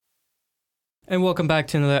And welcome back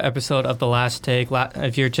to another episode of The Last Take.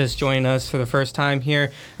 If you're just joining us for the first time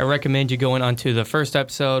here, I recommend you going on to the first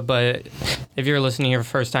episode. But if you're listening here for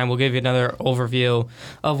the first time, we'll give you another overview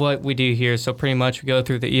of what we do here. So pretty much we go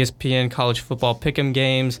through the ESPN college football pick'em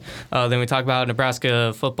games. Then we talk about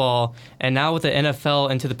Nebraska football. And now with the NFL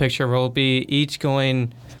into the picture, we'll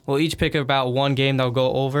each pick about one game that we'll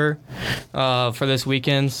go over for this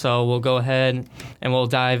weekend. So we'll go ahead and we'll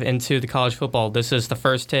dive into the college football. This is the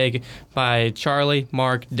first take by Charlie,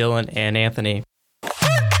 Mark, Dylan, and Anthony.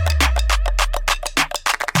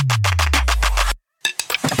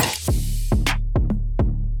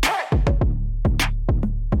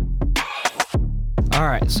 All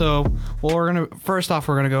right, so we're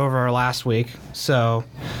gonna go over our last week. So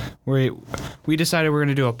we decided we're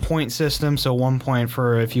gonna do a point system. So 1 point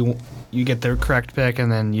for if you get the correct pick,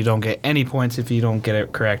 and then you don't get any points if you don't get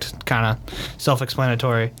it correct. Kind of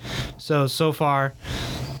self-explanatory. So far,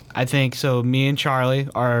 I think so. Me and Charlie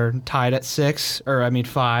are tied at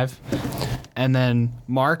 5, and then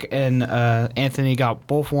Mark and Anthony got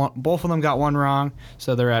both of them got one wrong,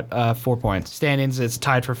 so they're at 4 points. Standings, it's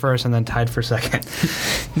tied for first and then tied for second.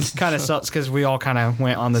 It kind of sucks because we all kind of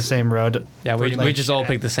went on the same road. Yeah, we just all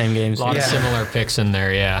picked the same games. A lot of similar picks in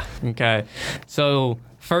there, yeah. Okay, so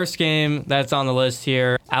first game that's on the list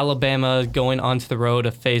here, Alabama going onto the road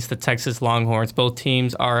to face the Texas Longhorns. Both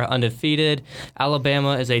teams are undefeated.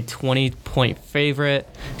 Alabama is a 20-point favorite.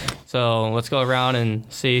 So let's go around and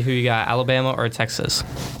see who you got, Alabama or Texas.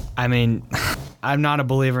 I mean, I'm not a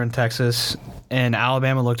believer in Texas, and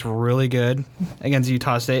Alabama looked really good against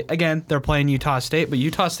Utah State. Again, they're playing Utah State, but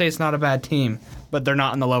Utah State's not a bad team, but they're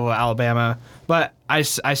not on the level of Alabama. But I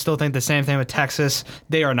still think the same thing with Texas.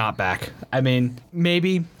 They are not back. I mean,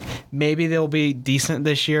 maybe they'll be decent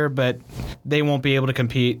this year, but they won't be able to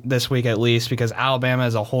compete this week at least because Alabama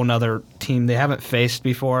is a whole nother team they haven't faced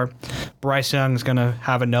before. Bryce Young's going to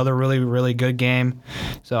have another really, really good game.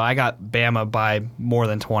 So I got Bama by more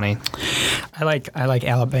than 20. I like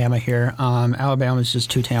Alabama here. Alabama's just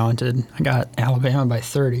too talented. I got Alabama by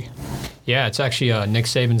 30. Yeah, it's actually Nick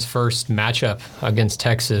Saban's first matchup against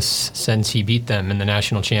Texas since he beat them in the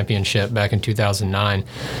national championship back in 2009.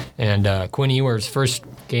 And Quinn Ewers' first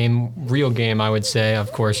real game, I would say.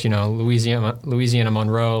 Of course, Louisiana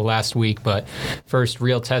Monroe last week, but first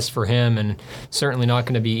real test for him, and certainly not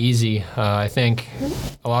going to be easy. I think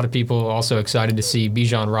a lot of people are also excited to see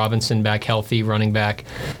Bijan Robinson back healthy, running back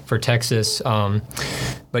for Texas.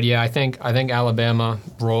 But yeah, I think Alabama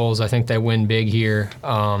rolls. I think they win big here.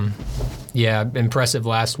 Yeah, impressive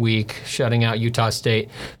last week, shutting out Utah State.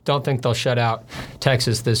 Don't think they'll shut out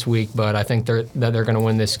Texas this week, but I think they're going to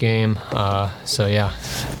win this game. So yeah,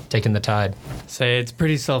 taking the Tide. Say it's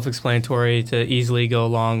pretty self-explanatory to easily go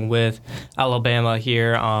along with Alabama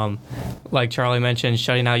here. Like Charlie mentioned,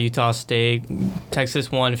 shutting out Utah State. Texas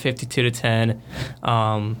won 52-10.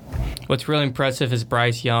 What's really impressive is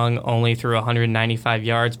Bryce Young only threw 195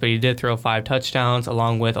 yards, but he did throw 5 touchdowns,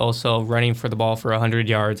 along with also running for the ball for 100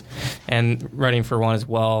 yards and running for one as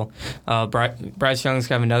well. Bryce Young's going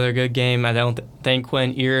to have another good game. I don't think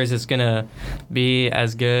Quinn Ewers is going to be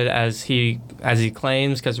as good as he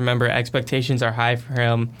claims, because remember, expectations are high for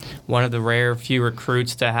him. One of the rare few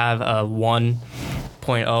recruits to have a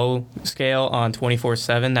 1.0 scale on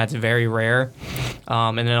 24/7. That's very rare.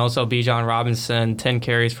 And then also Bijan Robinson, 10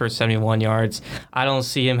 carries for 71 yards. I don't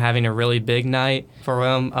see him having a really big night for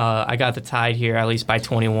him. I got the Tide here, at least by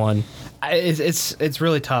 21. It's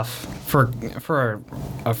really tough for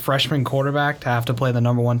a freshman quarterback to have to play the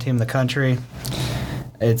number 1 team in the country.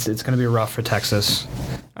 It's going to be rough for Texas.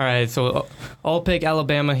 All right, so I'll pick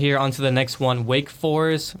Alabama here. Onto the next one, Wake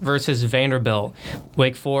Forest versus Vanderbilt.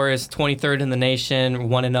 Wake Forest, 23rd in the nation,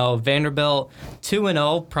 1-0. Vanderbilt,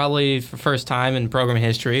 2-0, probably for first time in program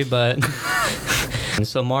history. But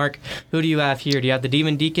so, Mark, who do you have here? Do you have the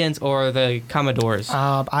Demon Deacons or the Commodores?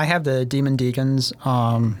 I have the Demon Deacons.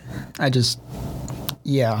 Sam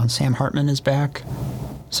Hartman is back.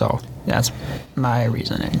 So that's my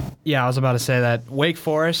reasoning. Yeah, I was about to say that. Wake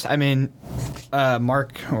Forest, I mean,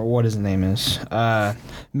 Mark, or what his name is,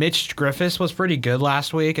 Mitch Griffiths was pretty good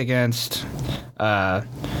last week against, who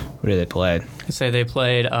did they play? They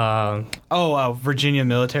played... Virginia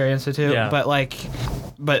Military Institute. Yeah.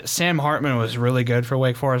 But Sam Hartman was really good for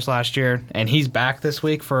Wake Forest last year, and he's back this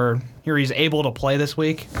week he's able to play this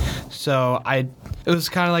week. So it was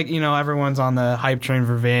kind of like, everyone's on the hype train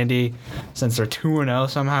for Vandy since they're 2-0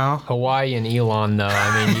 somehow. Hawaii and Elon, though.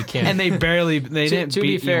 I mean, you can't. And they didn't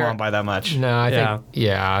beat Elon by that much. No,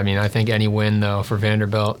 I think any win, though, for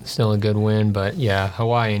Vanderbilt, still a good win. But yeah,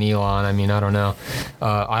 Hawaii and Elon, I don't know.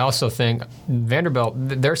 I also think Vanderbilt,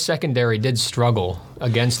 their secondary did struggle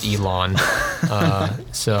against Elon.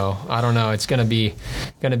 So I don't know. It's gonna be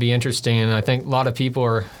interesting, and I think a lot of people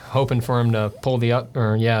are hoping for him to pull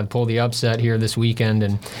the upset here this weekend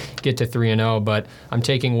and get to 3-0. But I'm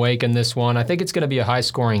taking Wake in this one. I think it's gonna be a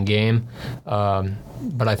high-scoring game,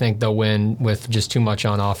 but I think they'll win with just too much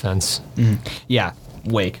on offense. Yeah.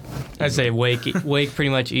 Wake. I'd say Wake pretty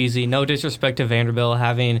much easy. No disrespect to Vanderbilt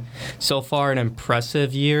having so far an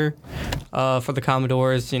impressive year for the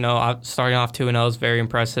Commodores. Starting off 2-0 is very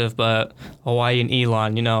impressive, but Hawaii and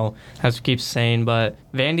Elon, as we keep saying. But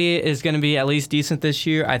Vandy is going to be at least decent this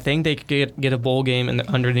year. I think they could get a bowl game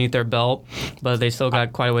underneath their belt, but they still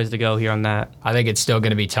got quite a ways to go here on that. I think it's still going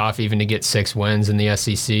to be tough even to get 6 wins in the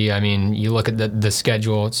SEC. I mean, you look at the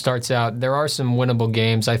schedule. It starts out, there are some winnable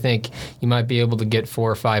games. I think you might be able to get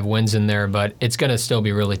 4 or 5 wins in there, but it's going to still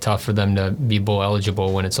be really tough for them to be bowl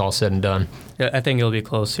eligible when it's all said and done. Yeah, I think it'll be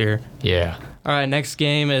close here. Yeah. All right, next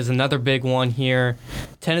game is another big one here.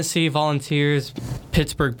 Tennessee Volunteers,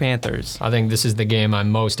 Pittsburgh Panthers. I think this is the game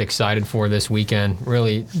I'm most excited for this weekend.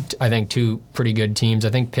 Really, I think 2 pretty good teams.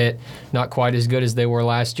 I think Pitt, not quite as good as they were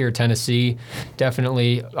last year. Tennessee,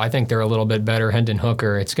 definitely, I think they're a little bit better. Hendon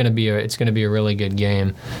Hooker, it's going to be a really good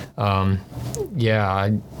game. I'm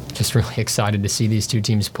just really excited to see these 2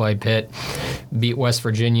 teams play. Pitt beat West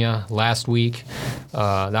Virginia last week.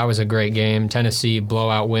 That was a great game. Tennessee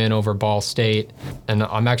blowout win over Ball State. And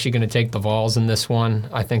I'm actually going to take the Vols in this one.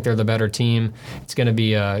 I think they're the better team. It's going to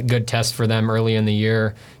be a good test for them early in the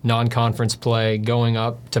year. Non-conference play, going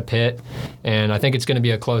up to Pitt. And I think it's going to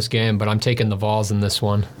be a close game, but I'm taking the Vols in this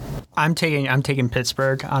one. I'm taking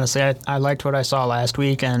Pittsburgh. Honestly, I liked what I saw last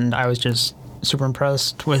week, and I was just super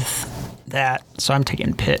impressed with that. So I'm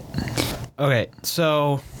taking Pitt. Okay,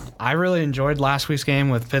 so I really enjoyed last week's game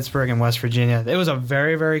with Pittsburgh and West Virginia. It was a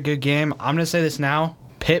very, very good game. I'm going to say this now.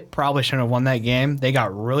 Pitt probably shouldn't have won that game. They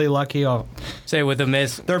got really lucky. Say with a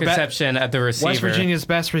misconception at the receiver. West Virginia's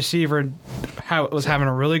best receiver was having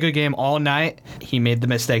a really good game all night. He made the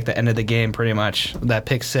mistake that ended the game pretty much, that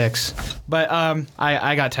pick 6. But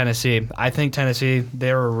I got Tennessee. I think Tennessee,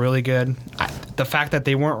 they were really good. The fact that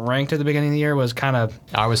they weren't ranked at the beginning of the year was kind of...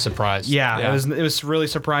 I was surprised. Yeah. It was really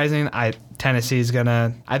surprising. Tennessee's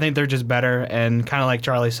gonna... I think they're just better, and kind of like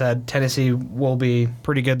Charlie said, Tennessee will be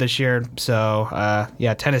pretty good this year. So,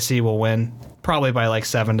 Tennessee will win. Probably by like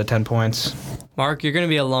 7 to 10 points. Mark, you're going to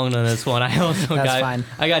be alone on this one.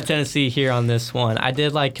 I got Tennessee here on this one. I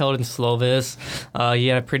did like Keldon Slovis. He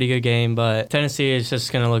had a pretty good game, but Tennessee is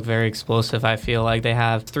just going to look very explosive. I feel like they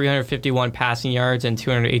have 351 passing yards and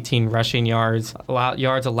 218 rushing yards.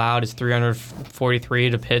 Yards allowed is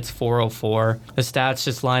 343 to Pitt's 404. The stats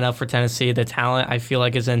just line up for Tennessee. The talent, I feel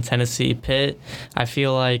like, is in Tennessee. Pitt, I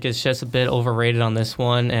feel like it's just a bit overrated on this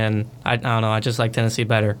one, and I don't know. I just like Tennessee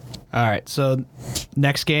better. All right, so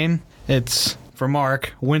next game, it's for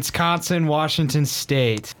Mark, Wisconsin, Washington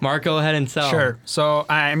State. Mark, go ahead and tell. Sure. So,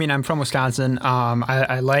 I'm from Wisconsin.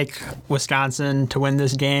 I like Wisconsin to win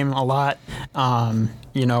this game a lot.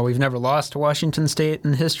 We've never lost to Washington State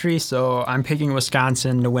in history, so I'm picking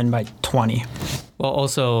Wisconsin to win by 20. We'll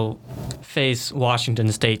also face Washington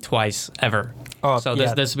State twice ever.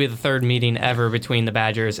 This will be the 3rd meeting ever between the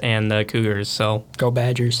Badgers and the Cougars. So go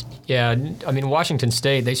Badgers. Yeah, Washington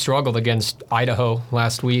State, they struggled against Idaho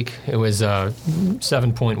last week. It was a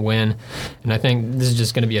 7-point win, and I think this is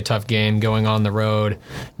just going to be a tough game going on the road.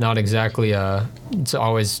 Not exactly it's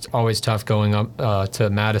always tough going up to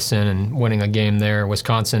Madison and winning a game there.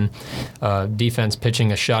 Wisconsin defense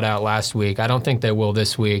pitching a shutout last week. I don't think they will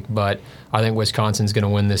this week, but I think Wisconsin's going to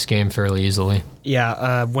win this game fairly easily.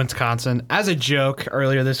 Yeah, Wisconsin. As a joke,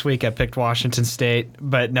 earlier this week I picked Washington State,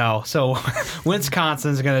 but no. So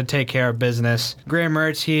Wisconsin's going to take care of business. Graham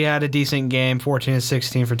Mertz, he had a decent game,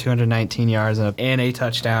 14-16 for 219 yards and a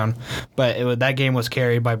touchdown. But that game was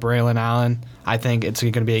carried by Braylon Allen. I think it's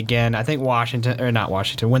going to be again. I think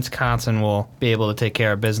Wisconsin will be able to take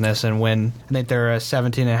care of business and win. I think they're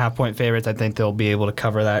 17.5-point favorites. I think they'll be able to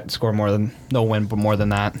cover that, score more than they'll win, but more than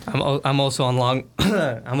that. I'm also along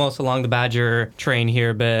the Badger train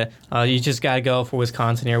here, but you just got to go for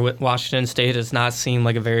Wisconsin here. Washington State does not seem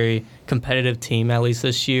like a very competitive team, at least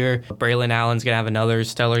this year. Braylon Allen's going to have another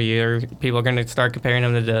stellar year. People are going to start comparing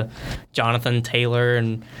him to Jonathan Taylor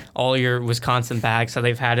and all your Wisconsin backs that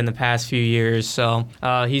they've had in the past few years. So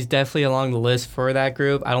he's definitely along the list for that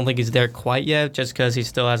group. I don't think he's there quite yet just because he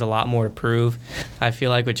still has a lot more to prove. I feel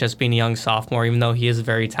like with just being a young sophomore, even though he is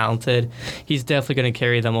very talented, he's definitely going to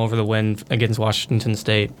carry them over the win against Washington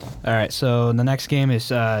State. All right, so the next game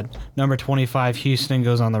is number 25, Houston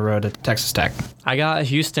goes on the road to Texas Tech. I got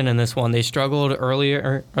Houston in this one. one. They struggled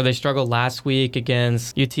earlier, or they struggled last week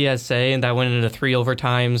against UTSA, and that went into 3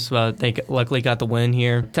 overtimes, but they luckily got the win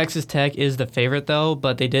here. Texas Tech is the favorite, though,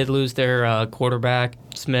 but they did lose their quarterback,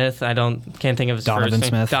 Smith. Can't think of his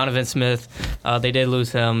first name. Donovan Smith. They did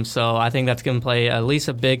lose him, so I think that's going to play at least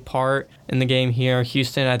a big part in the game here.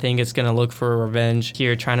 Houston, I think, is going to look for revenge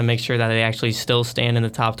here, trying to make sure that they actually still stand in the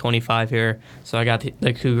top 25 here. So I got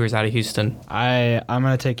the Cougars out of Houston. I'm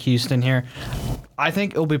going to take Houston here. I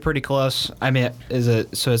think it'll be pretty close. I mean, it's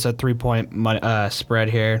a 3-point spread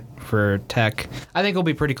here for Tech. I think it'll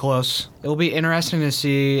be pretty close. It'll be interesting to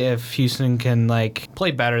see if Houston can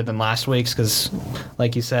play better than last week's, because,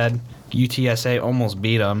 like you said, UTSA almost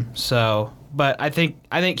beat them. So, but I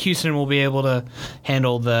think Houston will be able to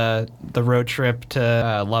handle the road trip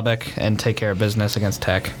to Lubbock and take care of business against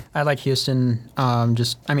Tech. I like Houston,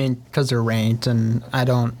 because they're ranked, and I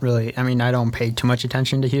don't pay too much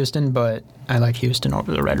attention to Houston, but I like Houston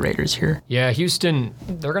over the Red Raiders here. Yeah, Houston,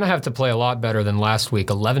 they're going to have to play a lot better than last week.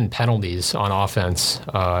 11 penalties on offense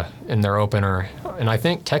in their opener. And I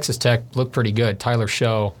think Texas Tech looked pretty good. Tyler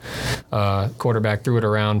Show, quarterback, threw it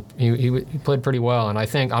around. He played pretty well. And I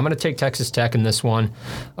think I'm going to take Texas Tech in this one.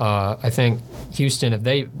 I think Houston,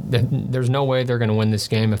 there's no way they're going to win this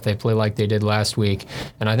game if they play like they did last week.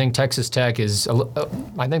 And I think Texas Tech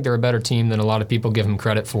I think they're a better team than a lot of people give them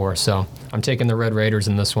credit for. So I'm taking the Red Raiders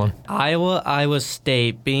in this one. Iowa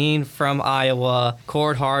State, being from Iowa,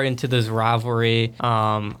 poured hard into this rivalry.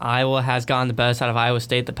 Iowa has gotten the best out of Iowa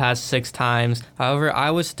State the past 6 times. However,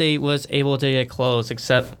 Iowa State was able to get close,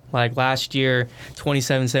 except last year,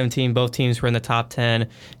 27-17, both teams were in the top 10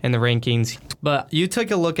 in the rankings. But you took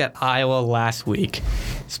a look at Iowa last week.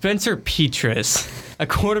 Spencer Petras, a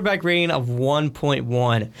quarterback rating of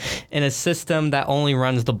 1.1 in a system that only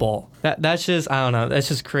runs the ball. That's just, I don't know, that's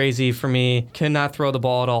just crazy for me. Could not throw the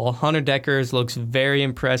ball at all. Hunter Deckers looks very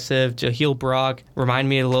impressive. Jahlil Brock reminded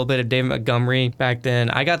me a little bit of David Montgomery back then.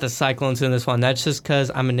 I got the Cyclones in this one. That's just because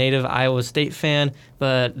I'm a native Iowa State fan,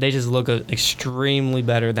 but they just look extremely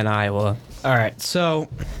better than Iowa. All right, so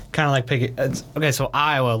kind of picking. Okay, so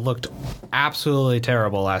Iowa looked absolutely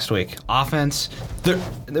terrible last week. Offense,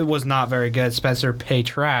 it was not very good. Spencer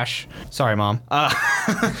Petras. Sorry, Mom.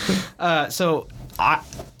 So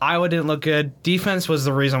Iowa didn't look good. Defense was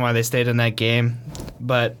the reason why they stayed in that game.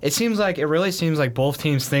 But it really seems like both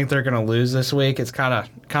teams think they're going to lose this week. It's kind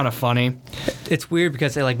of funny. It's weird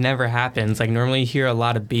because it never happens. Normally you hear a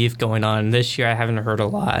lot of beef going on. This year I haven't heard a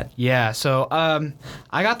lot. Yeah, so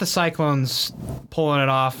I got the Cyclones pulling it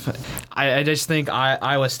off. I just think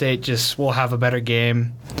Iowa State just will have a better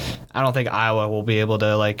game. I don't think Iowa will be able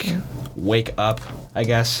to wake up, I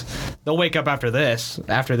guess. They'll wake up after this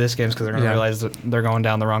games because they're going to realize that they're going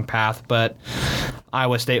down the wrong path, but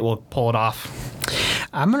Iowa State will pull it off.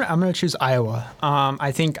 I'm gonna choose Iowa.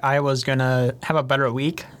 I think Iowa's gonna have a better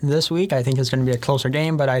week this week. I think it's gonna be a closer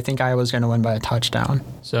game, but I think Iowa's gonna win by a touchdown.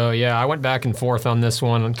 So yeah, I went back and forth on this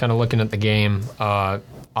one. I'm kind of looking at the game.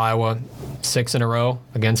 Iowa 6 in a row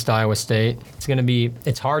against Iowa State.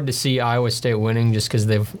 It's hard to see Iowa State winning just because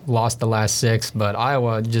they've lost the last 6, but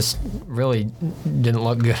Iowa just really didn't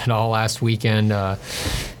look good at all last weekend.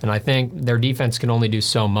 And I think their defense can only do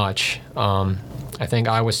so much. I think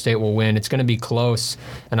Iowa State will win. It's going to be close,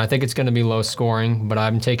 and I think it's going to be low scoring, but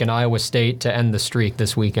I'm taking Iowa State to end the streak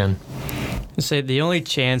this weekend. Say the only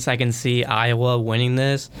chance I can see Iowa winning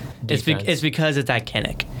this is because it's at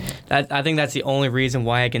Kinnick. I think that's the only reason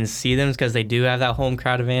why I can see them, is because they do have that home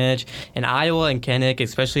crowd advantage. And Iowa and Kinnick,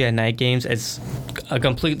 especially at night games, it's a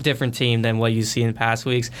completely different team than what you see in past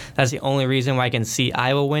weeks. That's the only reason why I can see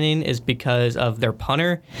Iowa winning, is because of their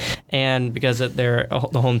punter and because of the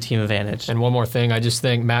home team advantage. And one more thing, I just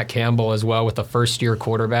think Matt Campbell as well, with a first-year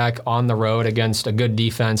quarterback on the road against a good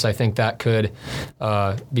defense, I think that could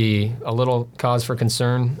be a little cause for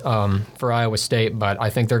concern for Iowa State, but I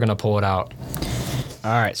think they're going to pull it out.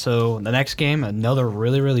 All right, so the next game, another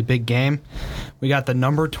really, really big game. We got the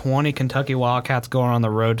number 20 Kentucky Wildcats going on the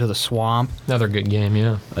road to the Swamp. Another good game,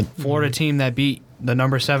 yeah. A Florida team that beat the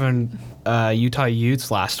number 7 Utah Utes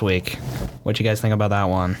last week. What you guys think about that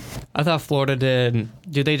one? I thought Florida did.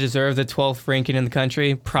 Do they deserve the 12th ranking in the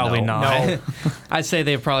country? Probably not. No. I'd say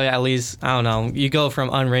they probably at least, I don't know, you go from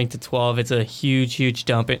unranked to 12. It's a huge, huge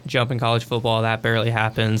jump in college football. That barely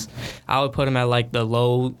happens. I would put them at the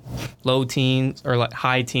low teens, or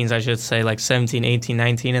high teens, I should say, 17, 18,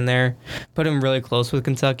 19 in there. Put them really close with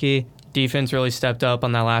Kentucky. defense really stepped up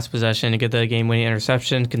on that last possession to get the game-winning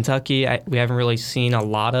interception. Kentucky, we haven't really seen a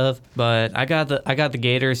lot of, but I got the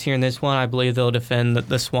Gators here in this one. I believe they'll defend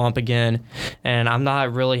the Swamp again, and I'm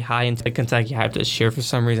not really high into Kentucky hype this year for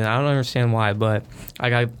some reason. I don't understand why, but I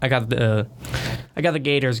got the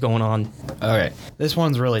Gators going on. Okay, this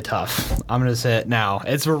one's really tough. I'm going to say it now.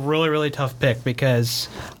 It's a really, really tough pick because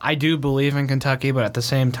I do believe in Kentucky, but at the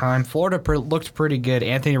same time, Florida looked pretty good.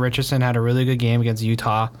 Anthony Richardson had a really good game against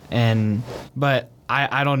Utah, but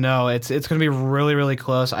I don't know. It's going to be really, really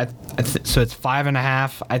close. So it's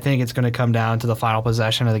 5.5. I think it's going to come down to the final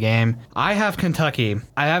possession of the game. I have Kentucky.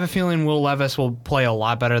 I have a feeling Will Levis will play a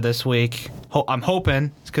lot better this week. I'm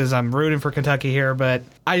hoping, because I'm rooting for Kentucky here, but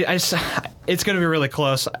it's going to be really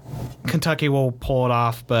close. Kentucky will pull it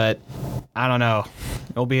off, but I don't know.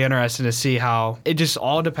 It'll be interesting to see how. It just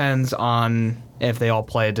all depends on if they all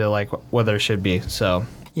play to like what there should be. So.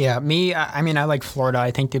 Yeah, I like Florida.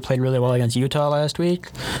 I think they played really well against Utah last week.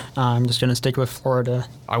 I'm just going to stick with Florida.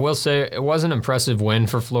 I will say it was an impressive win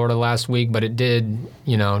for Florida last week, but it did,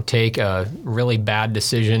 take a really bad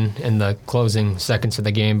decision in the closing seconds of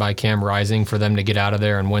the game by Cam Rising for them to get out of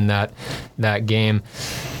there and win that game.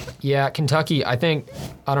 Yeah, Kentucky, I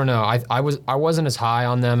don't know. I wasn't as high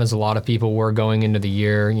on them as a lot of people were going into the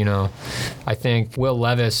year. I think Will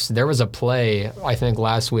Levis, there was a play, I think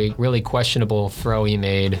last week, really questionable throw he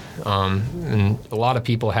made. And a lot of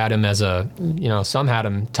people had him as some had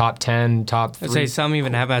him top 10, top 3. I'd say some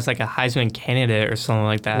even have him as like a Heisman candidate or something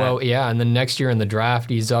like that. Well, yeah, and then next year in the draft,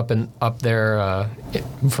 he's up there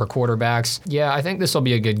for quarterbacks. Yeah, I think this will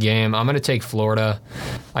be a good game. I'm going to take Florida.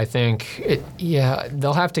 I think,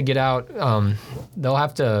 they'll have to get out. They'll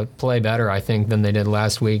have to play better, I think, than they did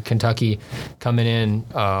last week. Kentucky coming in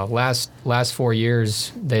last 4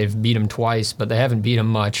 years, they've beat them twice, but they haven't beat them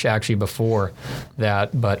much actually before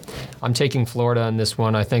that. But I'm taking Florida in this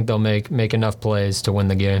one. I think they'll make enough plays to win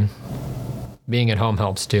the game. Being at home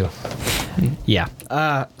helps too. Yeah.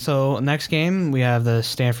 So next game, we have the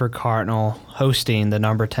Stanford Cardinal hosting the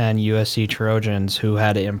number 10 USC Trojans, who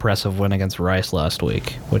had an impressive win against Rice last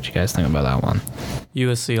week. What you guys think about that one?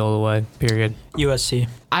 USC all the way, period. USC.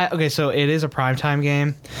 Okay, so it is a primetime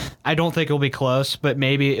game. I don't think it'll be close, but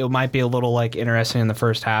maybe it might be a little interesting in the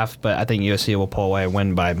first half, but I think USC will pull away and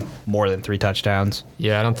win by more than 3 touchdowns.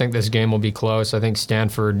 Yeah, I don't think this game will be close. I think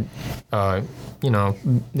Stanford, they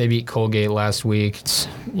beat Colgate last week.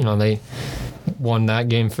 They won that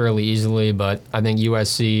game fairly easily, but I think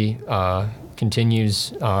USC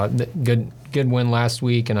continues good win last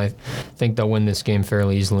week, and I think they'll win this game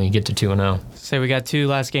fairly easily and get to 2-0. So we got 2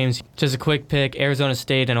 last games. Just a quick pick, Arizona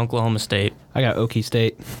State and Oklahoma State. I got Okie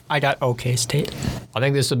State. I got OK State. I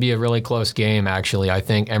think this will be a really close game, actually. I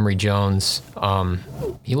think Emory Jones,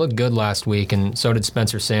 he looked good last week, and so did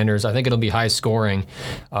Spencer Sanders. I think it'll be high scoring,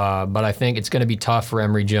 but I think it's going to be tough for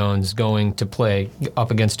Emory Jones going to play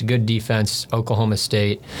up against a good defense, Oklahoma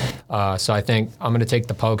State. So I think I'm going to take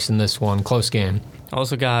the Pokes in this one. Close game.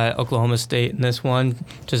 Also got Oklahoma State in this one.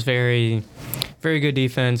 Just very, very good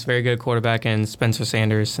defense, very good quarterback, and Spencer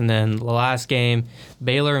Sanders. And then the last game,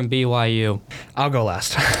 Baylor and BYU. I'll go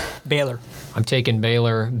last. Baylor. I'm taking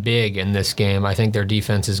Baylor big in this game. I think their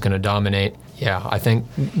defense is going to dominate. Yeah, I think,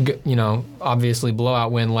 obviously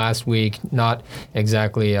blowout win last week. Not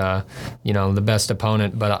exactly, the best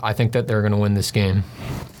opponent, but I think that they're going to win this game.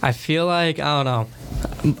 I feel like, I don't know.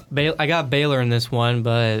 I got Baylor in this one,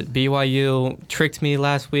 but BYU tricked me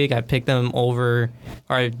last week. I picked them over,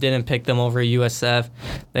 or I didn't pick them over USF.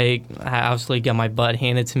 I obviously got my butt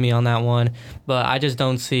handed to me on that one, but I just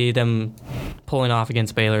don't see them pulling off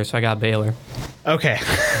against Baylor, so I got Baylor. Okay.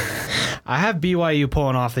 I have BYU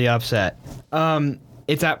pulling off the upset.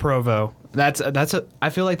 It's at Provo. I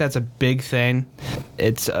feel like that's a big thing.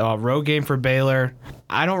 It's a road game for Baylor.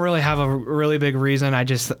 I don't really have a really big reason. I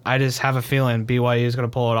just have a feeling BYU is going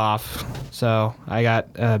to pull it off. So I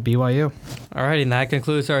got BYU. All right, and that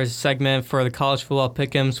concludes our segment for the college football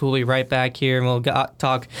pick'ems. We'll be right back here, and we'll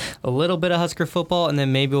talk a little bit of Husker football, and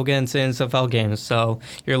then maybe we'll get into NFL games. So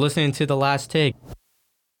you're listening to The Last Take.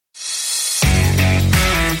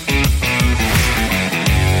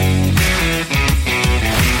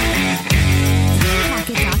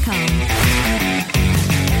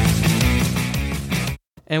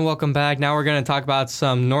 And welcome back. Now we're going to talk about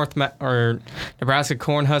some Nebraska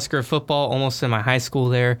Cornhusker football, almost in my high school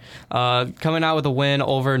there. Coming out with a win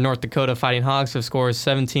over North Dakota Fighting Hawks with scores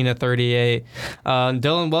 17-38.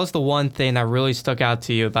 Dylan, what was the one thing that really stuck out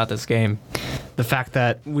to you about this game? The fact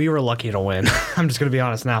that we were lucky to win. I'm just going to be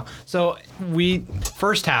honest now. So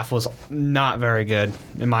first half was not very good,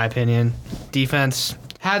 in my opinion. Defense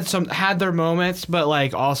had their moments,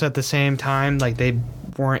 but also at the same time, they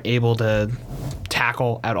weren't able to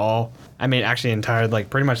tackle at all. I mean, actually,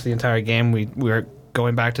 pretty much the entire game, we were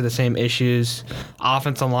going back to the same issues.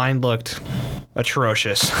 Offensive line looked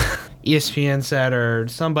atrocious. ESPN said, or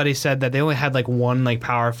somebody said, that they only had like one like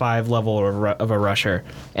Power 5 level of a rusher,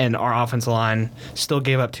 and our offensive line still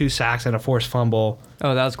gave up 2 sacks and a forced fumble.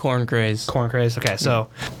 Oh, that was Corn Craze. Okay, so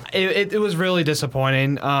it was really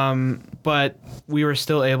disappointing, but we were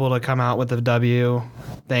still able to come out with a W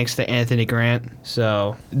thanks to Anthony Grant.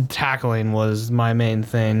 So tackling was my main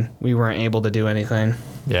thing. We weren't able to do anything.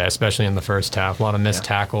 Yeah, especially in the first half. A lot of missed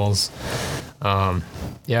tackles.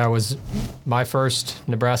 It was my first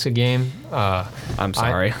Nebraska game. I'm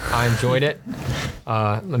sorry. I enjoyed it.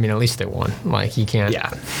 At least they won. Like, you can't. Yeah.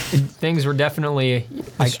 Things were definitely.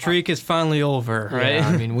 The streak is finally over, right?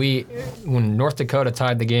 Yeah, when North Dakota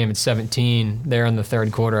tied the game at 17 there in the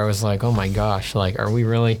third quarter, I was like, oh my gosh, like, are we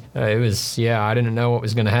really? I didn't know what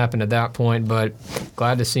was going to happen at that point, but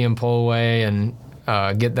glad to see him pull away and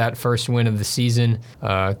get that first win of the season.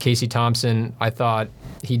 Casey Thompson, I thought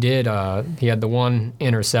he did. He had the one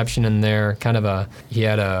interception in there. He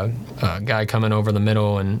had a guy coming over the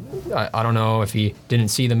middle, and I don't know if he didn't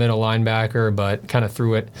see the middle linebacker, but kind of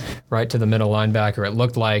threw it right to the middle linebacker. It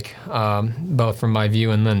looked like, both from my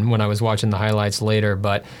view and then when I was watching the highlights later.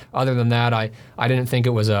 But other than that, I didn't think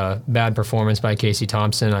it was a bad performance by Casey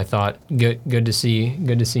Thompson. I thought good to see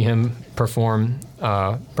him perform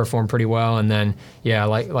pretty well. And then,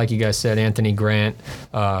 like you guys said, Anthony Grant,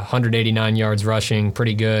 189 yards rushing,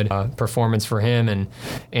 pretty good performance for him. And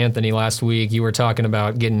Anthony, last week, you were talking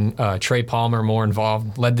about getting Trey Palmer more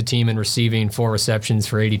involved, led the team in receiving, 4 receptions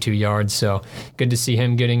for 82 yards. So good to see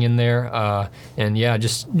him getting in there.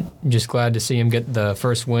 Just glad to see him get the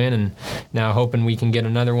first win, and now hoping we can get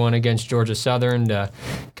another one against Georgia Southern to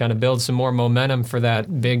kind of build some more momentum for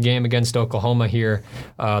that big game against Oklahoma here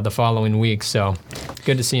the following week. So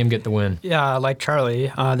good to see him get the win. Yeah, like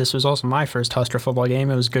Charlie, this was also my first Husker football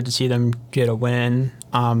game. It was good to see them get a win.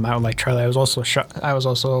 Like Charlie, I was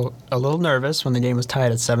also a little nervous when the game was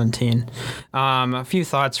tied at 17. A few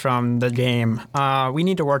thoughts from the game. We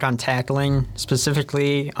need to work on tackling,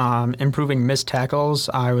 specifically improving missed tackles.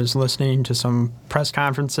 I was listening to some press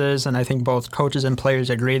conferences, and I think both coaches and players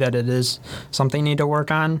agree that it is something we need to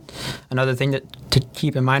work on. Another thing to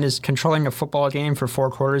keep in mind is controlling a football game for 4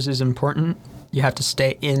 quarters is important. You have to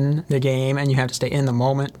stay in the game, and you have to stay in the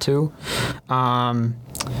moment, too.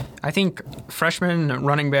 I think freshman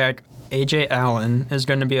running back A.J. Allen is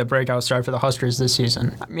going to be a breakout star for the Huskers this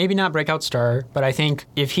season. Maybe not breakout star, but I think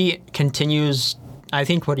if he continues, I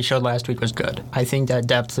think what he showed last week was good. I think that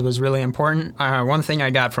depth was really important. One thing I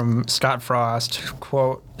got from Scott Frost,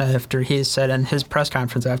 quote, after he said in his press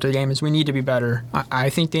conference after the game, is we need to be better. I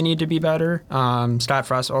think they need to be better. Scott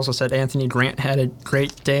Frost also said Anthony Grant had a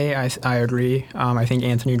great day. I agree. I think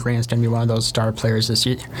Anthony Grant's going to be one of those star players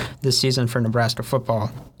this season for Nebraska football.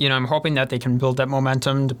 I'm hoping that they can build that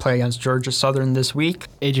momentum to play against Georgia Southern this week.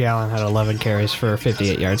 A.J. Allen had 11 carries for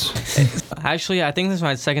 58 yards. Actually, I think this is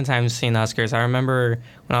my second time seeing Huskers. I remember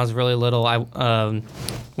when I was really little, I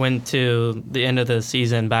went to the end of the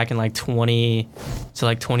season back in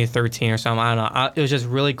 2013 or something. I don't know. It was just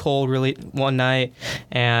really cold one night,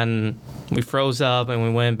 and we froze up, and we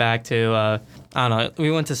went back to I don't know.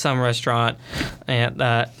 We went to some restaurant, and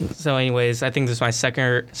so anyways, I think this is my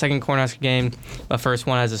second Cornhusker game, but first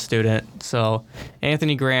one as a student. So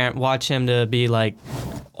Anthony Grant, watch him to be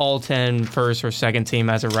all 10 first or second team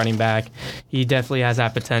as a running back. He definitely has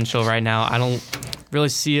that potential right now. I don't really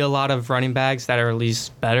see a lot of running backs that are at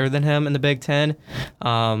least better than him in the Big Ten.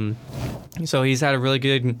 So he's had a really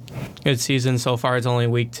good season so far. It's only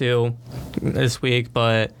week 2 this week,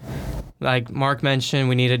 but like Mark mentioned,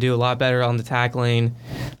 we need to do a lot better on the tackling.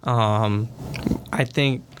 I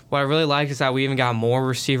think what I really like is that we even got more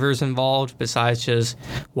receivers involved besides just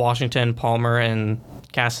Washington, Palmer, and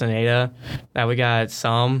Castaneda. That we got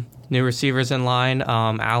some new receivers in line.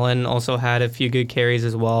 Allen also had a few good carries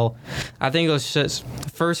as well. I think it was just the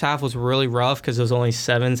first half was really rough because it was only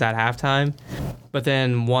 7s at halftime. But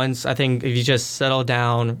then once, I think if you just settle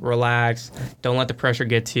down, relax, don't let the pressure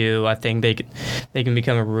get to you, I think they can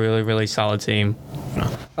become a really, really solid team. All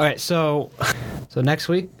right, so next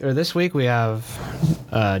week, or this week, we have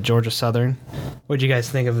Georgia Southern. What do you guys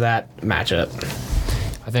think of that matchup?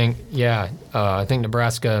 I think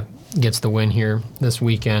Nebraska gets the win here this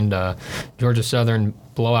weekend. Georgia Southern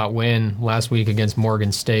blowout win last week against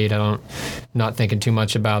Morgan State. Not thinking too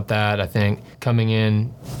much about that. I think coming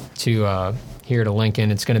in to here to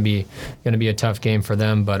Lincoln, it's going to be a tough game for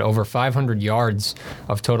them. But over 500 yards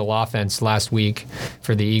of total offense last week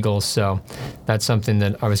for the Eagles, so that's something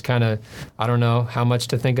that I was I don't know how much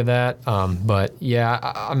to think of that. But yeah,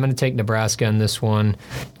 I'm going to take Nebraska in this one.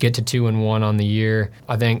 Get to 2-1 on the year.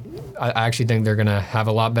 I actually think they're going to have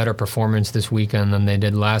a lot better performance this weekend than they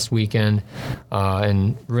did last weekend,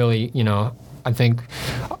 and really,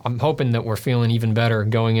 I'm hoping that we're feeling even better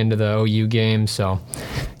going into the OU game. So,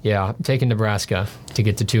 yeah, I'm taking Nebraska to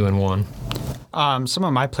get to 2-1. Some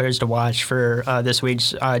of my players to watch for this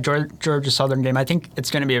week's Georgia Southern game. I think it's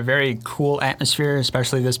going to be a very cool atmosphere,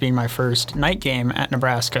 especially this being my first night game at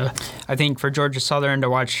Nebraska. I think for Georgia Southern to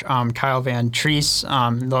watch Kyle Van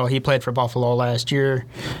Treese, though he played for Buffalo last year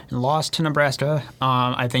and lost to Nebraska,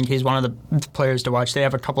 I think he's one of the players to watch. They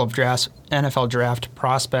have a couple of NFL draft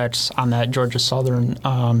prospects on that Georgia Southern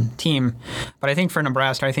team. But I think for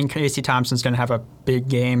Nebraska, I think Casey Thompson's going to have a big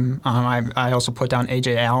game. I also put down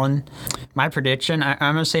A.J. Allen. My prediction, I'm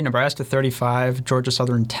going to say Nebraska 35, Georgia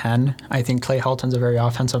Southern 10. I think Clay Helton's a very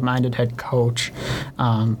offensive-minded head coach,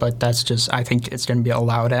 but that's just, I think it's going to be a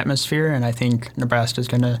loud atmosphere, and I think Nebraska's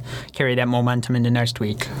going to carry that momentum into next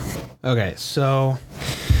week. Okay, so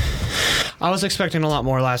I was expecting a lot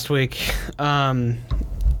more last week.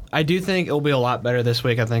 I do think it'll be a lot better this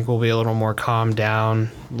week. I think we'll be a little more calmed down,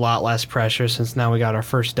 a lot less pressure since now we got our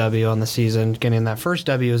first W on the season. Getting that first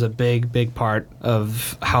W is a big, big part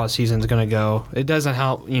of how a season's going to go. It doesn't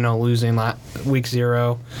help, losing week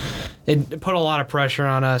 0. It put a lot of pressure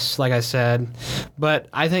on us, like I said. But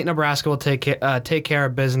I think Nebraska will take care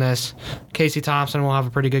of business. Casey Thompson will have a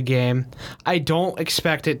pretty good game. I don't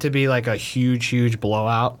expect it to be like a huge, huge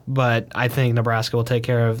blowout, but I think Nebraska will take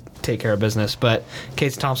care of business. But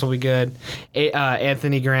Casey Thompson will be good.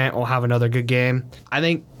 Anthony Grant will have another good game. I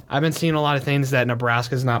think I've been seeing a lot of things that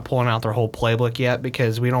Nebraska's not pulling out their whole playbook yet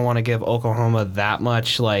because we don't want to give Oklahoma that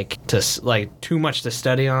much too much to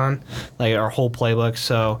study on, our whole playbook.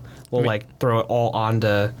 So we'll throw it all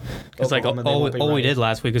onto. It's all we did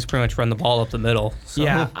last week was pretty much run the ball up the middle. So.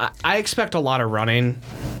 Yeah, I expect a lot of running.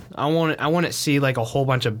 I want to see a whole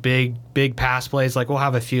bunch of big pass plays. We'll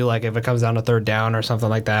have a few if it comes down to third down or something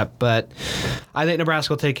like that. But I think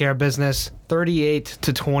Nebraska will take care of business.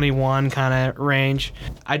 38-21 kind of range.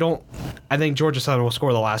 I think Georgia Southern will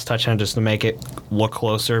score the last touchdown just to make it look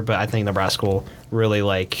closer. But I think Nebraska will really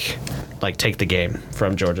take the game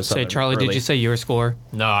from Georgia Southern. Say, Charlie, did you say your score?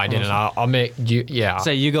 No, I didn't. I'll make you. Yeah.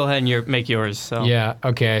 Say you go ahead and make yours. So. Yeah.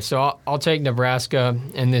 Okay. So I'll take Nebraska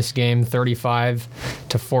in this game,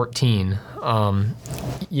 35-14.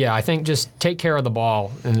 Yeah, I think just take care of the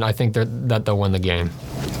ball, and I think that they'll win the game.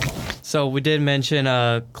 So we did mention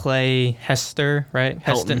Clay Hester, right?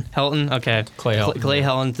 Helton. Okay. Clay Helton. Clay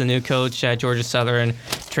Helton's the new coach at Georgia Southern.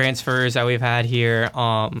 Transfers that we've had here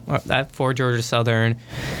for Georgia Southern,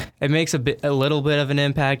 it makes a little bit of an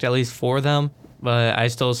impact, at least for them. But I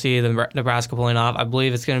still see the Nebraska pulling off. I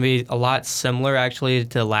believe it's going to be a lot similar, actually,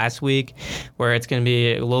 to last week, where it's going to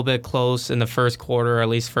be a little bit close in the first quarter, or at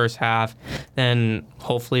least first half. Then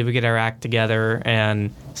hopefully we get our act together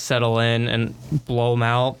and settle in and blow them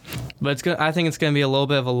out. But I think it's going to be a little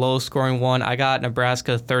bit of a low-scoring one. I got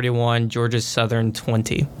Nebraska 31, Georgia Southern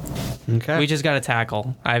 20. Okay. We just got to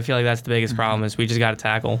tackle. I feel like that's the biggest problem is we just got to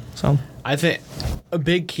tackle. So I think a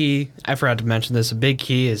big key, I forgot to mention this, a big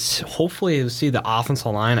key is hopefully to see the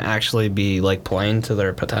offensive line actually be playing to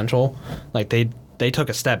their potential. They took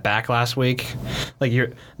a step back last week.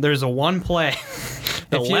 There's a one play.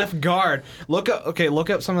 Left guard. Look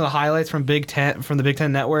up some of the highlights from the Big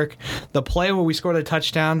Ten Network. The play where we scored a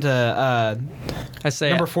touchdown to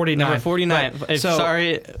number 49. Number 49.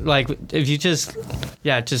 If you just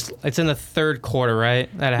it's in the third quarter,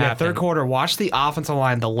 right? That happened. Third quarter. Watch the offensive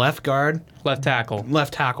line. The left guard. Left tackle.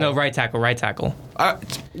 No, right tackle.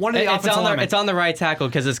 One of the offensive linemen. It's on the right tackle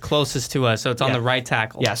because it's closest to us, so it's on the right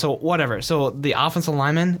tackle. Yeah, so whatever. So the offensive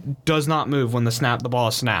lineman does not move when the ball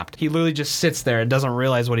is snapped. He literally just sits there and doesn't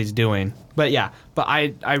realize what he's doing. But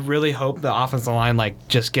I really hope the offensive line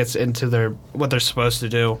just gets into what they're supposed to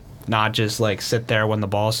do, not just sit there when the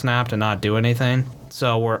ball is snapped and not do anything.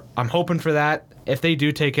 So I'm hoping for that. If they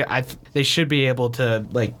do take it, they should be able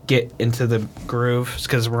to get into the groove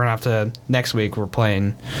because we're gonna have to next week. We're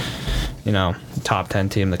playing, top 10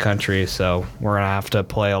 team in the country, so we're gonna have to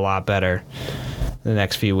play a lot better the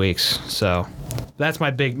next few weeks. So that's my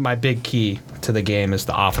big key to the game is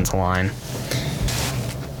the offensive line.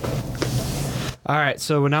 All right,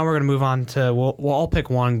 so now we're gonna move on to we'll all pick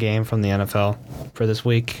one game from the NFL for this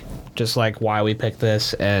week. just like why we picked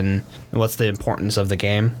this and what's the importance of the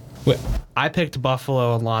game. I picked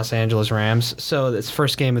Buffalo and Los Angeles Rams, so it's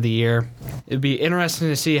first game of the year. It'd be interesting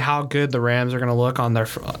to see how good the Rams are going to look on their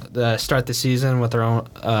start the season with their own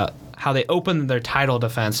how they opened their title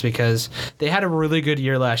defense, because they had a really good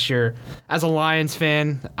year last year. As a Lions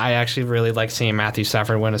fan, I actually really like seeing Matthew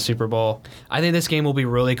Stafford win a Super Bowl. I think this game will be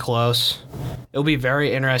really close. It'll be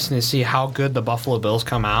very interesting to see how good the Buffalo Bills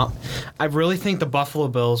come out. I really think the Buffalo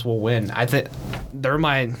Bills will win. I think they're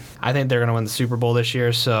going to win the Super Bowl this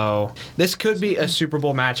year, so this could be a Super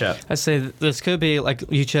Bowl matchup. I say this could be, like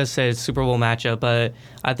you just said, Super Bowl matchup, but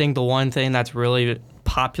I think the one thing that's really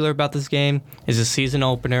popular about this game is a season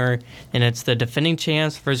opener, and it's the defending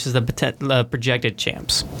champs versus the projected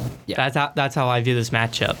champs. Yeah, that's how I view this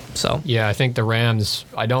matchup. So yeah, I think the Rams,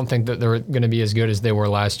 I don't think that they're going to be as good as they were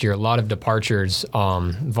last year. A lot of departures.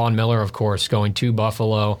 Von Miller, of course, going to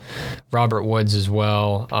Buffalo. Robert Woods as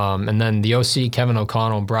well. And then the OC, Kevin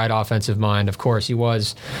O'Connell, bright offensive mind. Of course, he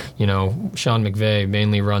was, Sean McVay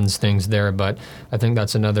mainly runs things there, but I think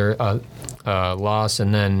that's another loss.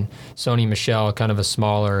 And then Sony Michel, kind of a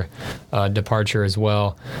smaller departure as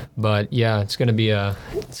well. But yeah, it's going to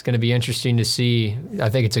be interesting to see. I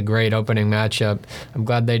think it's a great opening matchup. I'm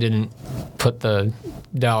glad they didn't put the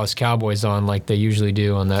Dallas Cowboys on like they usually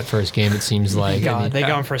do on that first game, it seems like. They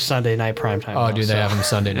go for Sunday night primetime. Oh, do they have them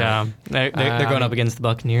Sunday night? Yeah, they're going up against the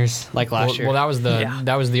Buccaneers like last year. Well,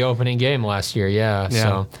 that was the opening game last year. Yeah.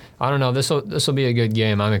 So I don't know. This will be a good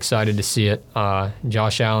game. I'm excited to see it.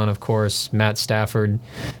 Josh Allen, of course, Matt Stafford.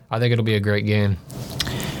 I think it'll be a great game.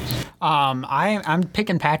 I'm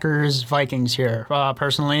picking Packers-Vikings here.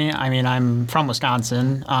 Personally, I mean, I'm from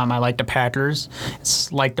Wisconsin. I like the Packers.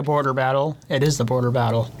 It's like the border battle. It is the border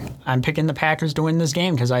battle. I'm picking the Packers to win this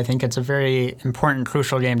game because I think it's a very important,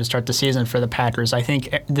 crucial game to start the season for the Packers. I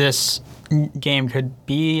think this game could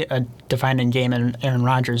be a defining game in Aaron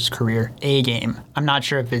Rodgers' career. A game. I'm not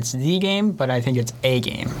sure if it's the game, but I think it's a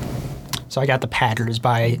game. So I got the Packers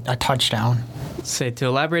by a touchdown. So to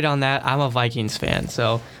elaborate on that, I'm a Vikings fan,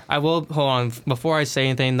 so I will hold on. Before I say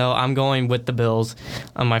anything, though, I'm going with the Bills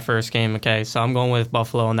on my first game. Okay, so I'm going with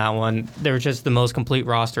Buffalo on that one. They're just the most complete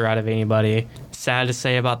roster out of anybody. Sad to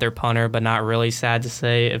say about their punter, but not really sad to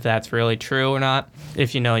say if that's really true or not.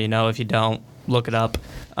 If you know, you know. If you don't, look it up.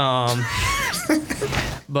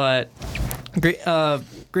 But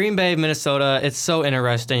Green Bay, Minnesota, it's so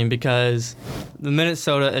interesting because the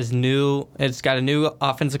Minnesota is new. It's got a new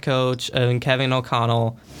offensive coach, and Kevin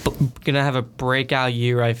O'Connell. Going to have a breakout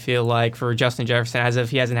year, I feel like, for Justin Jefferson, as if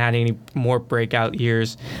he hasn't had any more breakout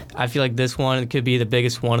years. I feel like this one could be the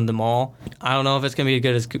biggest one of them all. I don't know if it's going to be as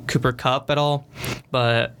good as Cooper Kupp at all,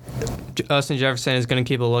 but Justin Jefferson is going to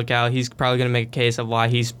keep a lookout. He's probably going to make a case of why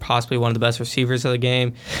he's possibly one of the best receivers of the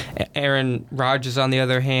game. Aaron Rodgers, on the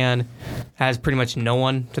other hand, has pretty much no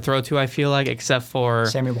one to throw to, I feel like, except for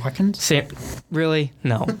Sammy Watkins? Really?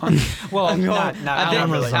 No. Well, I think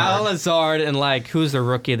Alan Lazard and, who's the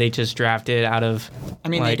rookie they just drafted out of... I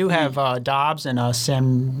mean, they do have Dobbs and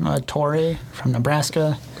Sam Torre from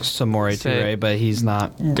Nebraska. Samori Toure, but he's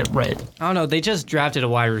not... Right. I don't know. They just drafted a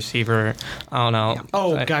wide receiver. I don't know. Yeah.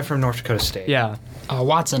 Oh, guy from North Dakota State. Yeah.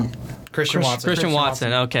 Watson. Christian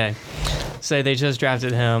Watson. Okay. Say they just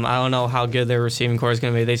drafted him. I don't know how good their receiving core is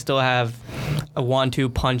going to be. They still have a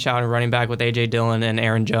 1-2 punch out and running back with A.J. Dillon and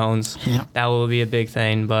Aaron Jones. Yeah. That will be a big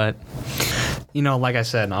thing, but... like I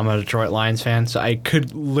said, I'm a Detroit Lions fan, so I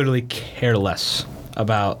could literally care less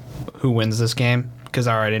about who wins this game because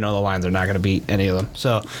I already know the Lions are not going to beat any of them.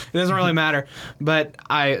 So it doesn't really matter. But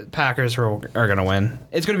Packers are going to win.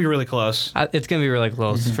 It's going to be really close. It's going to be really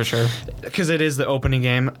close, for sure. Because it is the opening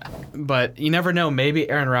game. But you never know. Maybe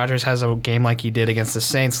Aaron Rodgers has a game like he did against the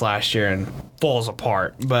Saints last year and falls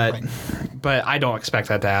apart. But I don't expect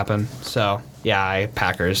that to happen. So, yeah,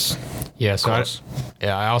 Packers. Yeah, so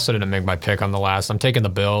I also didn't make my pick on the last. I'm taking the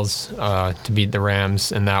Bills to beat the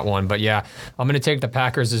Rams in that one. But yeah, I'm going to take the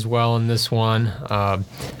Packers as well in this one.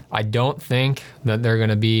 I don't think that they're going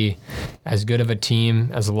to be as good of a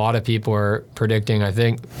team as a lot of people are predicting. I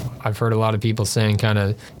think I've heard a lot of people saying kind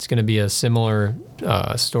of it's going to be a similar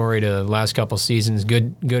story to the last couple seasons.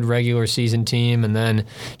 Good regular season team, and then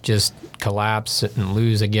just collapse and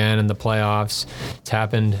lose again in the playoffs. It's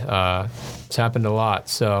happened a lot.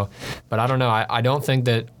 So, but I don't know. I don't think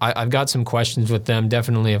that I've got some questions with them.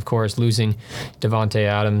 Definitely, of course, losing Devontae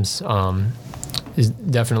Adams is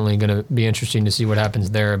definitely going to be interesting to see what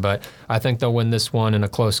happens there. But I think they'll win this one in a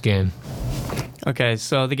close game. Okay,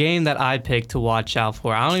 so the game that I picked to watch out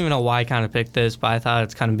for, I don't even know why I kind of picked this, but I thought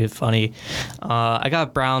it's kind of be funny. I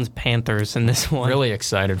got Browns-Panthers in this one. Really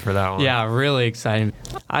excited for that one. Yeah, really exciting.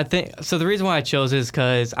 I think so. The reason why I chose is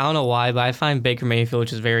because I don't know why, but I find Baker Mayfield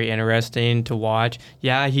just very interesting to watch.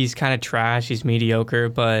 Yeah, he's kind of trash. He's mediocre,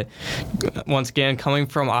 but once again, coming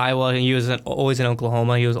from Iowa, he was always in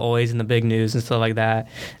Oklahoma. He was always in the big news and stuff like that.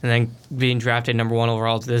 And then being drafted number 1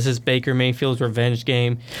 overall. This is Baker Mayfield's revenge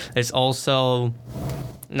game. It's also.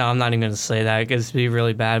 No, I'm not even going to say that because it'd be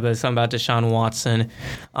really bad, but it's something about Deshaun Watson.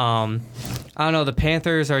 I don't know. The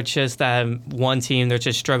Panthers are just that one team. They're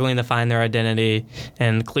just struggling to find their identity.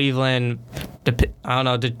 And Cleveland, I don't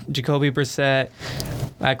know, Jacoby Brissett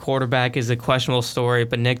at quarterback is a questionable story,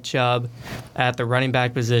 but Nick Chubb at the running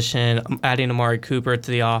back position, adding Amari Cooper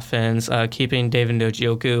to the offense, keeping David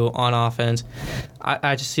Njoku on offense.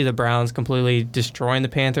 I just see the Browns completely destroying the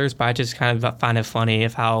Panthers, but I just kind of find it funny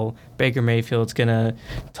of how Baker Mayfield's going to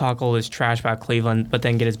talk all this trash about Cleveland, but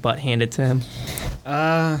then get his butt handed to him.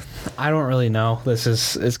 I don't really know.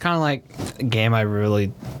 It's kind of like a game I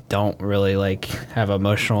really don't really like have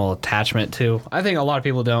emotional attachment to. I think a lot of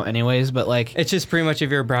people don't anyways, but like it's just pretty much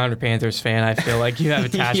if you're a Brown or Panthers fan, I feel like you have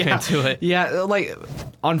attachment to it. Yeah, like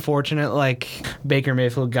unfortunate like Baker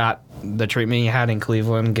Mayfield got the treatment he had in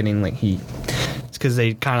Cleveland, getting like it's because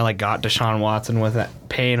they kind of like got Deshaun Watson with that,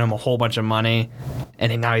 paying him a whole bunch of money,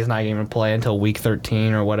 and now he's not even play until week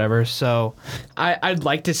 13 or whatever. So I'd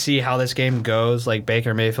like to see how this game goes, like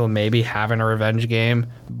Baker Mayfield maybe having a revenge game,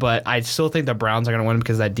 but I still think the Browns are going to win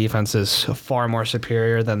because that defense is far more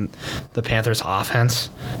superior than the Panthers' offense.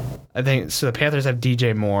 I think so. The Panthers have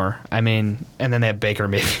DJ Moore, and then they have Baker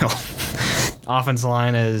Mayfield. Offensive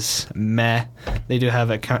line is meh. They do have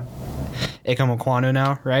Ikem Ekwonu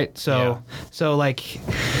now, right? So like,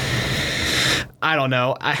 I don't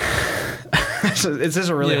know. It's just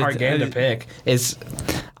a really hard game to pick.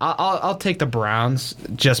 I'll take the Browns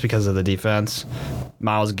just because of the defense.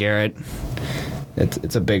 Myles Garrett.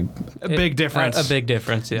 It's a big difference. A big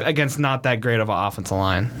difference, yeah. Against not that great of an offensive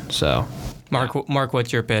line. So, Mark,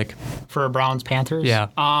 what's your pick for Browns Panthers? Yeah.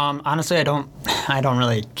 Honestly, I don't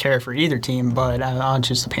really care for either team, but I'll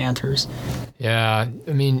choose the Panthers. Yeah,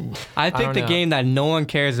 I picked a game that no one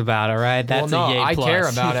cares about. All right, that's a yay I plus. care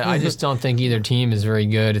about it. I just don't think either team is very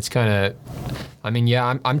good. It's kind of,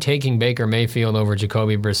 I'm taking Baker Mayfield over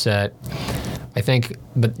Jacoby Brissett. I think,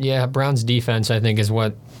 but yeah, Browns defense I think is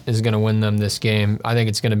what is going to win them this game. I think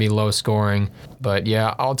it's going to be low scoring, but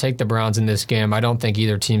yeah, I'll take the Browns in this game. I don't think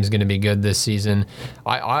either team's going to be good this season.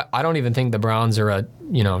 I don't even think the Browns are a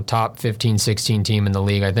top 15, 16 team in the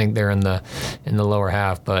league. I think they're in the lower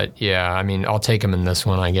half, but yeah, I'll take them in this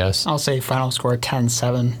one, I guess. I'll say final score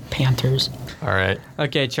 10-7 Panthers. All right.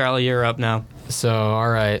 Okay, Charlie, you're up now. So, all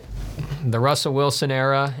right. The Russell Wilson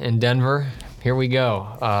era in Denver. Here we go.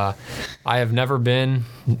 I have never been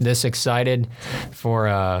this excited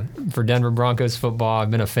for Denver Broncos football.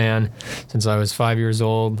 I've been a fan since I was 5 years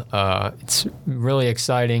old. It's really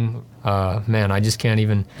exciting. Man, I just can't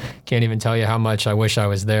even tell you how much I wish I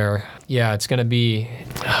was there. Yeah, it's going to be,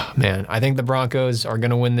 man, I think the Broncos are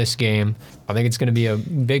going to win this game. I think it's going to be a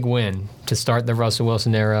big win to start the Russell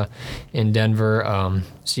Wilson era in Denver.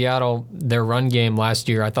 Seattle, their run game last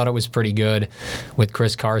year, I thought it was pretty good with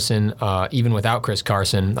Chris Carson, even without Chris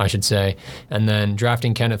Carson, I should say, and then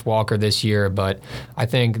drafting Kenneth Walker this year. But I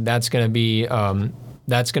think that's going to be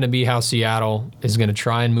how Seattle is going to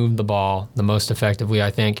try and move the ball the most effectively,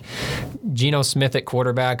 I think. Geno Smith at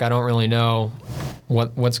quarterback, I don't really know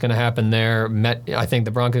what's going to happen there. I think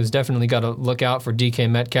the Broncos definitely got to look out for DK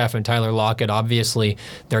Metcalf and Tyler Lockett. Obviously,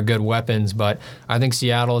 they're good weapons, but I think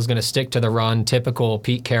Seattle is going to stick to the run, typical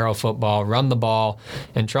Pete Carroll football, run the ball,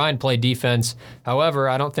 and try and play defense. However,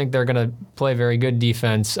 I don't think they're going to play very good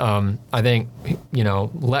defense. I think,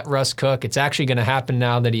 let Russ cook. It's actually going to happen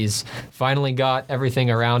now that he's finally got everything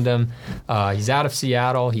around him. He's out of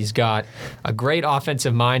Seattle. He's got a great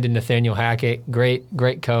offensive mind in Nathaniel Hackett,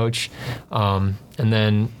 great coach. And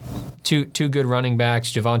then two good running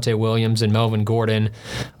backs, Javonte Williams and Melvin Gordon.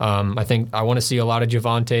 I think I want to see a lot of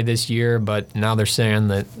Javonte this year, but now they're saying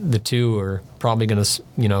that the two are probably going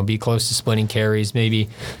to be close to splitting carries, maybe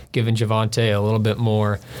giving Javonte a little bit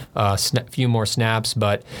more, few more snaps.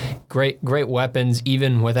 But great weapons,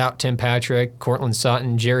 even without Tim Patrick, Cortland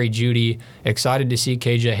Sutton, Jerry Jeudy. Excited to see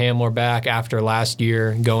KJ Hamler back after last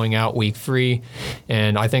year going out week 3.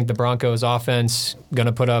 And I think the Broncos offense going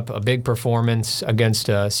to put up a big performance against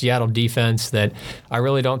a Seattle defense that I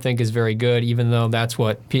really don't think is very good, even though that's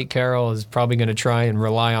what Pete Carroll is probably going to try and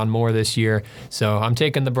rely on more this year. So I'm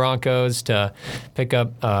taking the Broncos to pick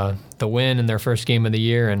up the win in their first game of the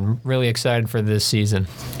year and really excited for this season.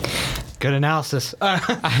 Good analysis.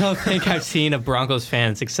 I don't think I've seen a Broncos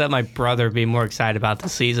fans except my brother be more excited about the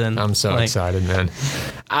season. I'm so excited, man.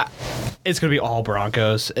 It's going to be all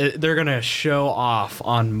Broncos. They're going to show off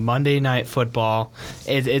on Monday Night Football.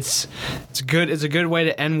 It's good. It's a good way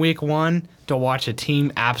to end week one, to watch a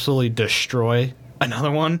team absolutely destroy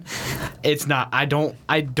another one. It's not. I don't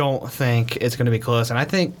think it's going to be close. And I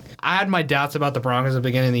think I had my doubts about the Broncos at the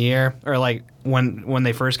beginning of the year, or like when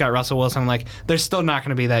they first got Russell Wilson. I'm like, they're still not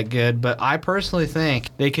going to be that good. But I personally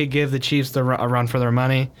think they could give the Chiefs a run for their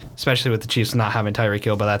money, especially with the Chiefs not having Tyreek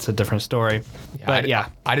Hill. But that's a different story. But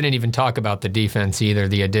I didn't even talk about the defense either.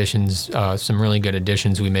 The additions, some really good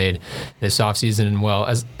additions we made this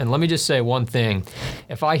offseason. And let me just say one thing: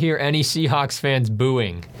 if I hear any Seahawks fans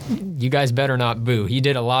booing, you guys better not boo. He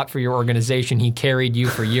did a lot for your organization. He carried you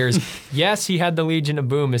for years. Yes, he had the Legion of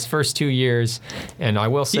Boom his first 2 years, and I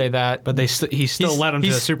will say that. But he still led him to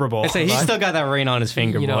the Super Bowl. He's still got that ring on his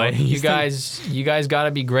finger, boy. You guys got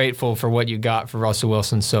to be grateful for what you got for Russell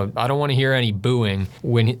Wilson. So I don't want to hear any booing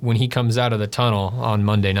when he comes out of the tunnel on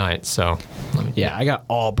Monday night. So I got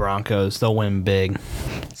all Broncos. They'll win big.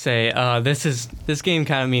 This game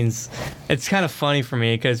kind of means, it's kind of funny for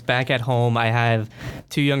me because back at home I have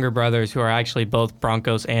two younger brothers who are actually both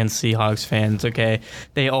Broncos and Seahawks fans. Okay,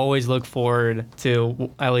 we always look forward to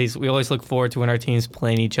when our teams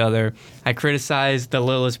playing each other. I criticize the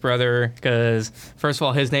littlest brother because first of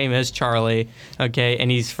all his name is Charlie. Okay, and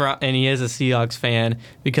he is a Seahawks fan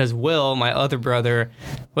because Will, my other brother,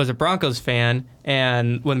 was a Broncos fan.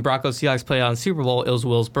 And when Broncos Seahawks played on Super Bowl, it was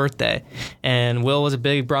Will's birthday. And Will was a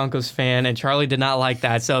big Broncos fan, and Charlie did not like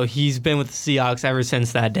that. So he's been with the Seahawks ever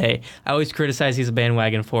since that day. I always criticize he's a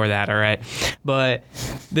bandwagon for that, all right? But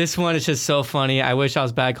this one is just so funny. I wish I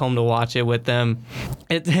was back home to watch it with them.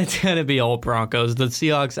 It's going to be all Broncos. The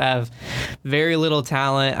Seahawks have very little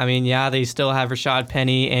talent. I mean, they still have Rashad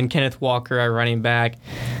Penny and Kenneth Walker at running back.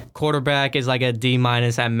 Quarterback is like a D-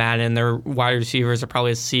 at Madden. Their wide receivers are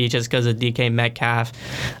probably a C just because of DK Metcalf.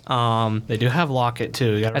 They do have Lockett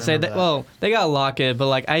too. You gotta remember that. They got Lockett, but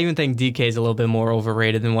like I even think DK is a little bit more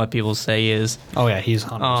overrated than what people say he is. Oh yeah, he's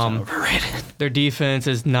 100% overrated. Their defense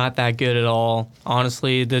is not that good at all.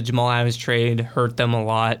 Honestly, the Jamal Adams trade hurt them a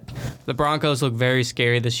lot. The Broncos look very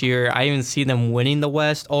scary this year. I even see them winning the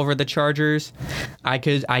West over the Chargers. I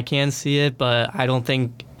can see it, but I don't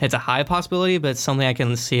think it's a high possibility, but it's something I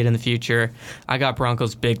can see it in the future. I got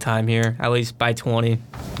Broncos big time here, at least by 20.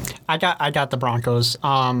 I got the Broncos.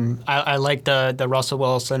 I like the Russell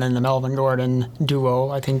Wilson and the Melvin Gordon duo.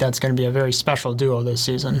 I think that's going to be a very special duo this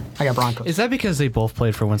season. I got Broncos. Is that because they both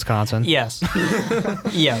played for Wisconsin? Yes.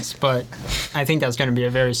 Yes, but I think that's going to be a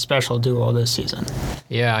very special duo this season.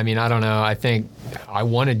 Yeah, I mean, I don't know. I think I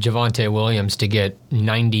wanted Javonte Williams to get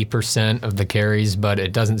 90% of the carries, but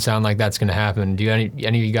it doesn't sound like that's going to happen. Do any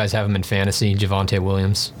of you guys have him in fantasy, Javonte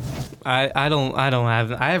Williams? I don't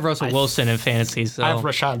have. I have Russell Wilson in fantasy. So I have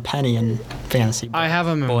Rashad Penny in fantasy. I have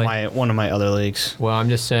him in one of my other leagues. Well, I'm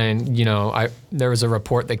just saying, there was a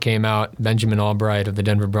report that came out, Benjamin Albright of the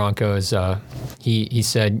Denver Broncos, he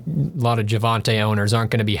said a lot of Javonte owners aren't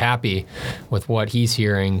going to be happy with what he's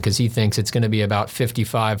hearing because he thinks it's going to be about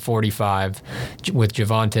 55-45 with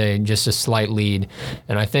Javonte, just a slight lead.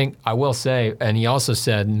 And I will say, and he also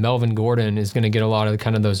said Melvin Gordon is going to get a lot of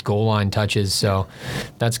kind of those goal line touches, so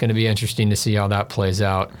that's going to be interesting to see how that plays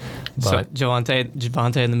out. But so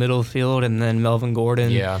Javonte in the middle of the field and then Melvin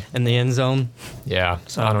Gordon in the end zone. Yeah,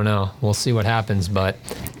 so I don't know. We'll see what happens, but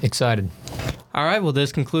excited. All right, well,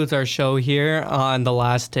 this concludes our show here on The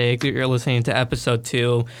Last Take. You're listening to episode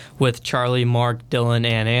 2 with Charlie, Mark, Dylan,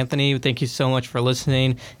 and Anthony. Thank you so much for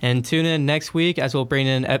listening, and tune in next week as we'll bring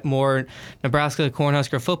in more Nebraska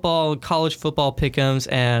Cornhusker football, college football pick'ems,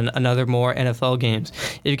 and another more NFL games.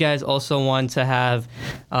 If you guys also want to have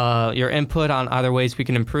your input on other ways we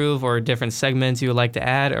can improve or different segments you would like to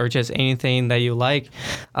add or just anything that you like,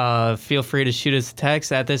 feel free to shoot us a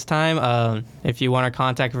text at this time. If you want our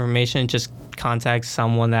contact information, just contact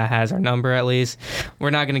someone that has our number at least.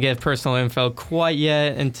 We're not going to give personal info quite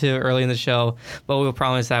yet until early in the show, but we'll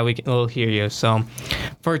promise that we'll hear you. So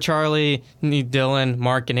for Charlie, Dylan,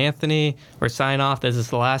 Mark, and Anthony, we're signing off. This is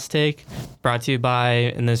The Last Take, brought to you by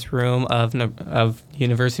in this room of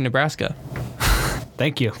University of Nebraska.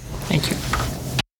 Thank you. Thank you.